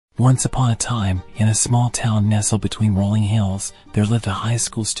Once upon a time, in a small town nestled between rolling hills, there lived a high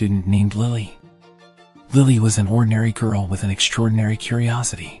school student named Lily. Lily was an ordinary girl with an extraordinary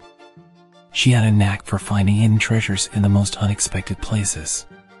curiosity. She had a knack for finding hidden treasures in the most unexpected places.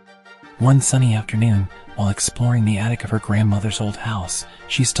 One sunny afternoon, while exploring the attic of her grandmother's old house,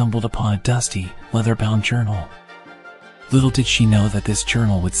 she stumbled upon a dusty, leather-bound journal. Little did she know that this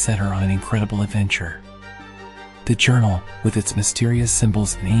journal would set her on an incredible adventure. The journal, with its mysterious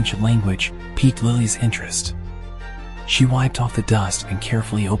symbols and ancient language, piqued Lily's interest. She wiped off the dust and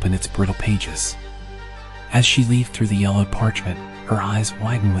carefully opened its brittle pages. As she leafed through the yellowed parchment, her eyes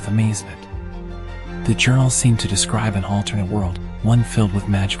widened with amazement. The journal seemed to describe an alternate world, one filled with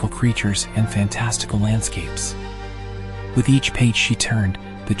magical creatures and fantastical landscapes. With each page she turned,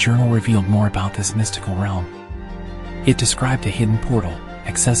 the journal revealed more about this mystical realm. It described a hidden portal,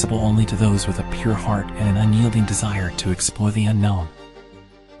 accessible only to those with a pure heart and an unyielding desire to explore the unknown.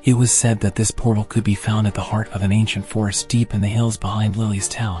 It was said that this portal could be found at the heart of an ancient forest deep in the hills behind Lily's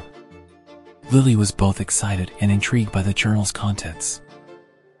town. Lily was both excited and intrigued by the journal's contents.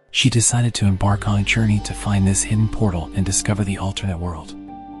 She decided to embark on a journey to find this hidden portal and discover the alternate world.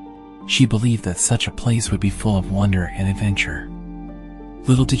 She believed that such a place would be full of wonder and adventure.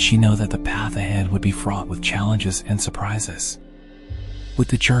 Little did she know that the path ahead would be fraught with challenges and surprises. With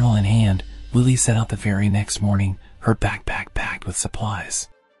the journal in hand, Lily set out the very next morning, her backpack packed with supplies.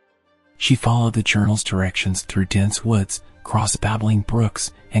 She followed the journal's directions through dense woods, crossed babbling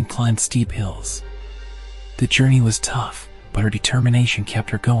brooks, and climbed steep hills. The journey was tough, but her determination kept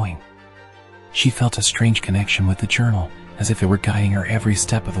her going. She felt a strange connection with the journal, as if it were guiding her every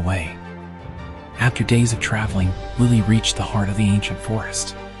step of the way. After days of traveling, Lily reached the heart of the ancient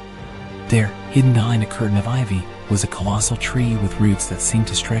forest. There, hidden behind a curtain of ivy, was a colossal tree with roots that seemed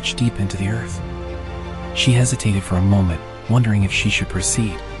to stretch deep into the earth. She hesitated for a moment, wondering if she should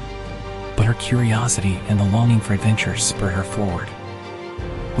proceed. But her curiosity and the longing for adventure spurred her forward.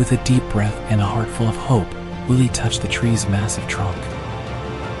 With a deep breath and a heart full of hope, Lily touched the tree's massive trunk.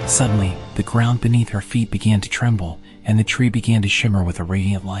 Suddenly, the ground beneath her feet began to tremble, and the tree began to shimmer with a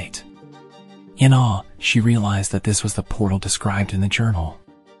radiant light. In awe, she realized that this was the portal described in the journal.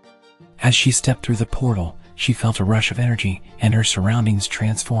 As she stepped through the portal, she felt a rush of energy, and her surroundings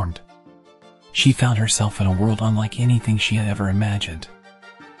transformed. She found herself in a world unlike anything she had ever imagined.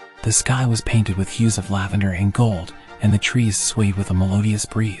 The sky was painted with hues of lavender and gold, and the trees swayed with a melodious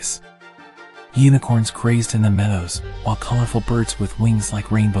breeze. Unicorns grazed in the meadows, while colorful birds with wings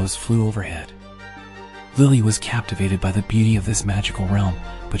like rainbows flew overhead. Lily was captivated by the beauty of this magical realm,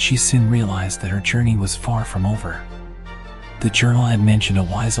 but she soon realized that her journey was far from over. The journal had mentioned a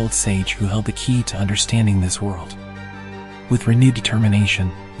wise old sage who held the key to understanding this world. With renewed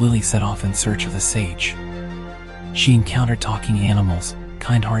determination, Lily set off in search of the sage. She encountered talking animals,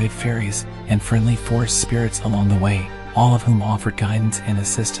 kind-hearted fairies, and friendly forest spirits along the way, all of whom offered guidance and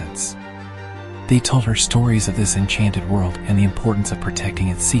assistance. They told her stories of this enchanted world and the importance of protecting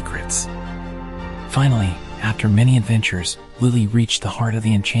its secrets. Finally, after many adventures, Lily reached the heart of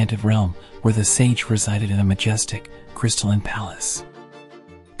the enchanted realm, where the sage resided in a majestic, crystalline palace.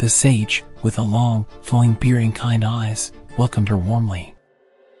 The sage, with a long, flowing beard and kind eyes, welcomed her warmly.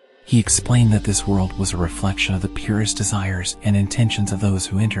 He explained that this world was a reflection of the purest desires and intentions of those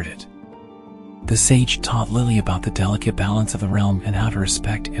who entered it. The sage taught Lily about the delicate balance of the realm and how to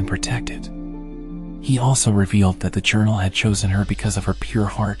respect and protect it. He also revealed that the journal had chosen her because of her pure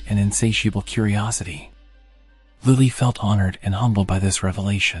heart and insatiable curiosity. Lily felt honored and humbled by this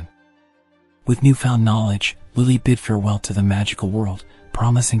revelation. With newfound knowledge, Lily bid farewell to the magical world,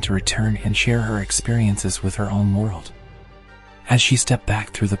 promising to return and share her experiences with her own world. As she stepped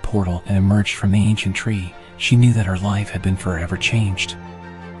back through the portal and emerged from the ancient tree, she knew that her life had been forever changed.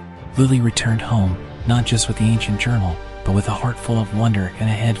 Lily returned home, not just with the ancient journal, but with a heart full of wonder and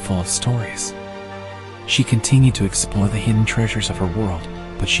a head full of stories. She continued to explore the hidden treasures of her world,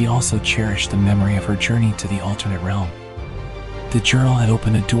 but she also cherished the memory of her journey to the alternate realm. The journal had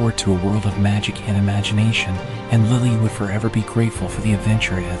opened a door to a world of magic and imagination, and Lily would forever be grateful for the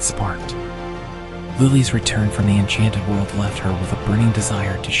adventure it had sparked. Lily's return from the enchanted world left her with a burning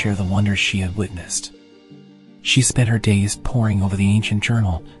desire to share the wonders she had witnessed. She spent her days poring over the ancient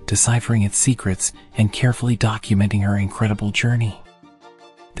journal, deciphering its secrets, and carefully documenting her incredible journey.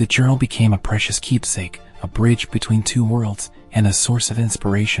 The journal became a precious keepsake, a bridge between two worlds, and a source of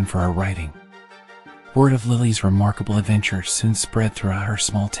inspiration for her writing. Word of Lily's remarkable adventure soon spread throughout her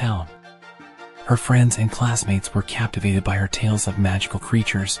small town. Her friends and classmates were captivated by her tales of magical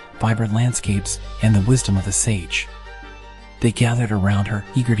creatures, vibrant landscapes, and the wisdom of the sage. They gathered around her,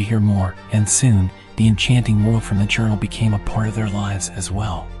 eager to hear more, and soon, the enchanting world from the journal became a part of their lives as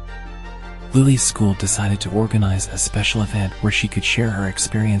well. Lily's school decided to organize a special event where she could share her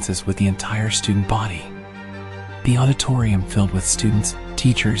experiences with the entire student body. The auditorium filled with students,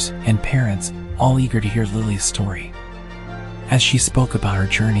 teachers, and parents, all eager to hear Lily's story. As she spoke about her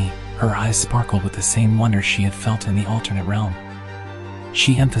journey, her eyes sparkled with the same wonder she had felt in the alternate realm.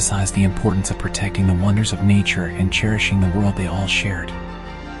 She emphasized the importance of protecting the wonders of nature and cherishing the world they all shared.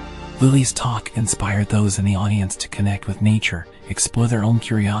 Lily's talk inspired those in the audience to connect with nature, explore their own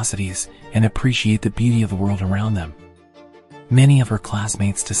curiosities, and appreciate the beauty of the world around them. Many of her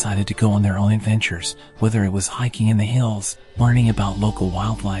classmates decided to go on their own adventures, whether it was hiking in the hills, learning about local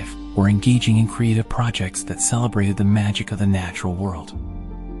wildlife, or engaging in creative projects that celebrated the magic of the natural world.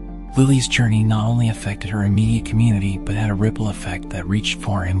 Lily's journey not only affected her immediate community but had a ripple effect that reached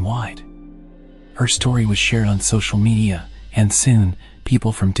far and wide. Her story was shared on social media, and soon,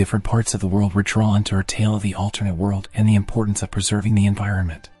 people from different parts of the world were drawn to her tale of the alternate world and the importance of preserving the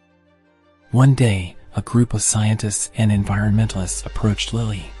environment. One day, a group of scientists and environmentalists approached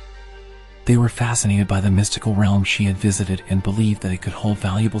Lily. They were fascinated by the mystical realm she had visited and believed that it could hold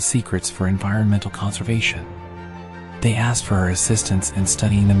valuable secrets for environmental conservation. They asked for her assistance in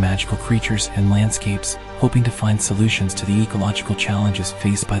studying the magical creatures and landscapes, hoping to find solutions to the ecological challenges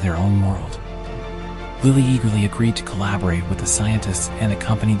faced by their own world. Lily eagerly agreed to collaborate with the scientists and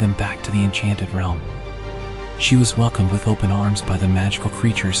accompany them back to the Enchanted realm. She was welcomed with open arms by the magical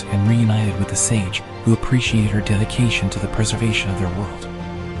creatures and reunited with the sage, who appreciated her dedication to the preservation of their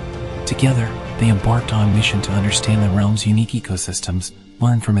world. Together, they embarked on a mission to understand the realm's unique ecosystems,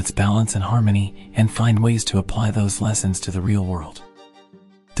 learn from its balance and harmony, and find ways to apply those lessons to the real world.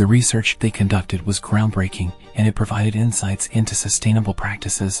 The research they conducted was groundbreaking, and it provided insights into sustainable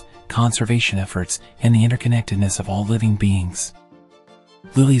practices, conservation efforts, and the interconnectedness of all living beings.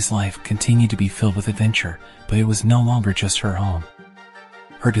 Lily's life continued to be filled with adventure, but it was no longer just her home.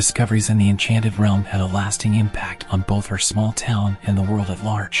 Her discoveries in the Enchanted realm had a lasting impact on both her small town and the world at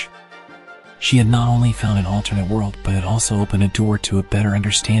large. She had not only found an alternate world, but had also opened a door to a better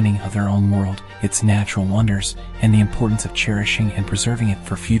understanding of their own world, its natural wonders, and the importance of cherishing and preserving it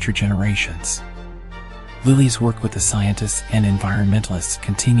for future generations. Lily's work with the scientists and environmentalists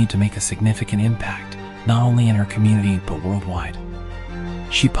continued to make a significant impact, not only in her community but worldwide.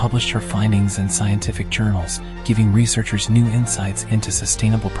 She published her findings in scientific journals, giving researchers new insights into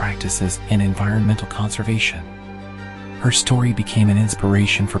sustainable practices and environmental conservation. Her story became an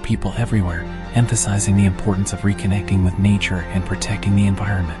inspiration for people everywhere, emphasizing the importance of reconnecting with nature and protecting the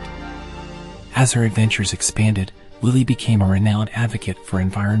environment. As her adventures expanded, Lily became a renowned advocate for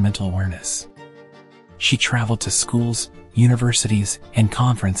environmental awareness. She traveled to schools, universities, and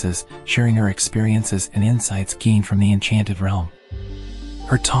conferences, sharing her experiences and insights gained from the Enchanted realm.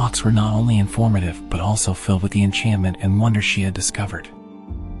 Her talks were not only informative but also filled with the enchantment and wonder she had discovered.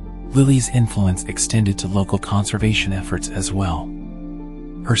 Lily's influence extended to local conservation efforts as well.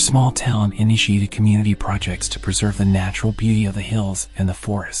 Her small town initiated community projects to preserve the natural beauty of the hills and the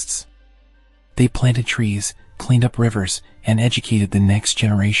forests. They planted trees, cleaned up rivers, and educated the next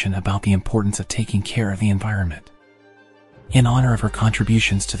generation about the importance of taking care of the environment. In honor of her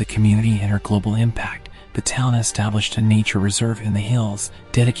contributions to the community and her global impact, the town established a nature reserve in the hills,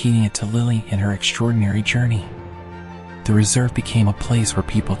 dedicating it to Lily and her extraordinary journey. The reserve became a place where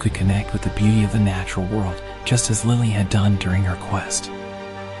people could connect with the beauty of the natural world, just as Lily had done during her quest.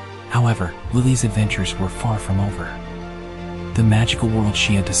 However, Lily's adventures were far from over. The magical world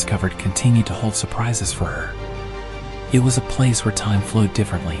she had discovered continued to hold surprises for her. It was a place where time flowed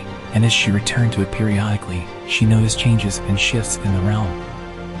differently, and as she returned to it periodically, she noticed changes and shifts in the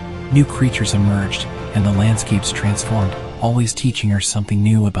realm. New creatures emerged, and the landscapes transformed, always teaching her something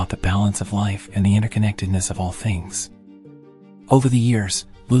new about the balance of life and the interconnectedness of all things. Over the years,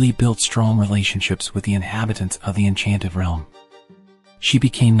 Lily built strong relationships with the inhabitants of the Enchanted realm. She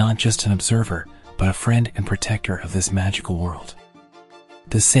became not just an observer, but a friend and protector of this magical world.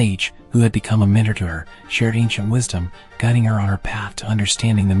 The sage, who had become a mentor to her, shared ancient wisdom, guiding her on her path to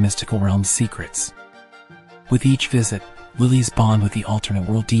understanding the mystical realm's secrets. With each visit, Lily's bond with the alternate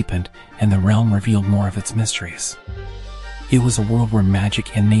world deepened, and the realm revealed more of its mysteries. It was a world where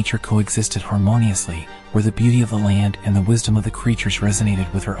magic and nature coexisted harmoniously, where the beauty of the land and the wisdom of the creatures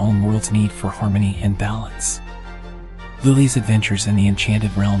resonated with her own world's need for harmony and balance. Lily's adventures in the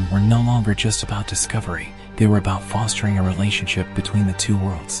Enchanted realm were no longer just about discovery, they were about fostering a relationship between the two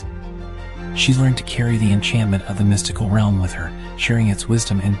worlds. She learned to carry the enchantment of the mystical realm with her, sharing its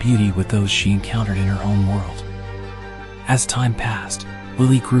wisdom and beauty with those she encountered in her own world. As time passed,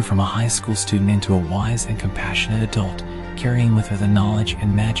 Lily grew from a high school student into a wise and compassionate adult, carrying with her the knowledge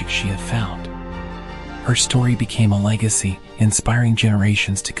and magic she had found. Her story became a legacy, inspiring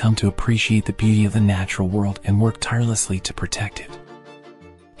generations to come to appreciate the beauty of the natural world and work tirelessly to protect it.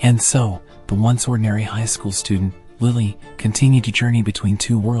 And so, the once ordinary high school student, Lily, continued to journey between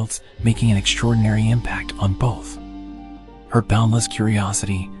two worlds, making an extraordinary impact on both. Her boundless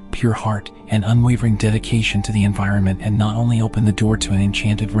curiosity, pure heart, and unwavering dedication to the environment had not only opened the door to an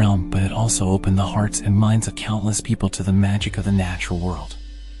enchanted realm, but it also opened the hearts and minds of countless people to the magic of the natural world.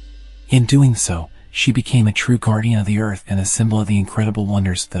 In doing so, she became a true guardian of the earth and a symbol of the incredible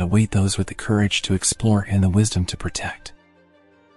wonders that await those with the courage to explore and the wisdom to protect.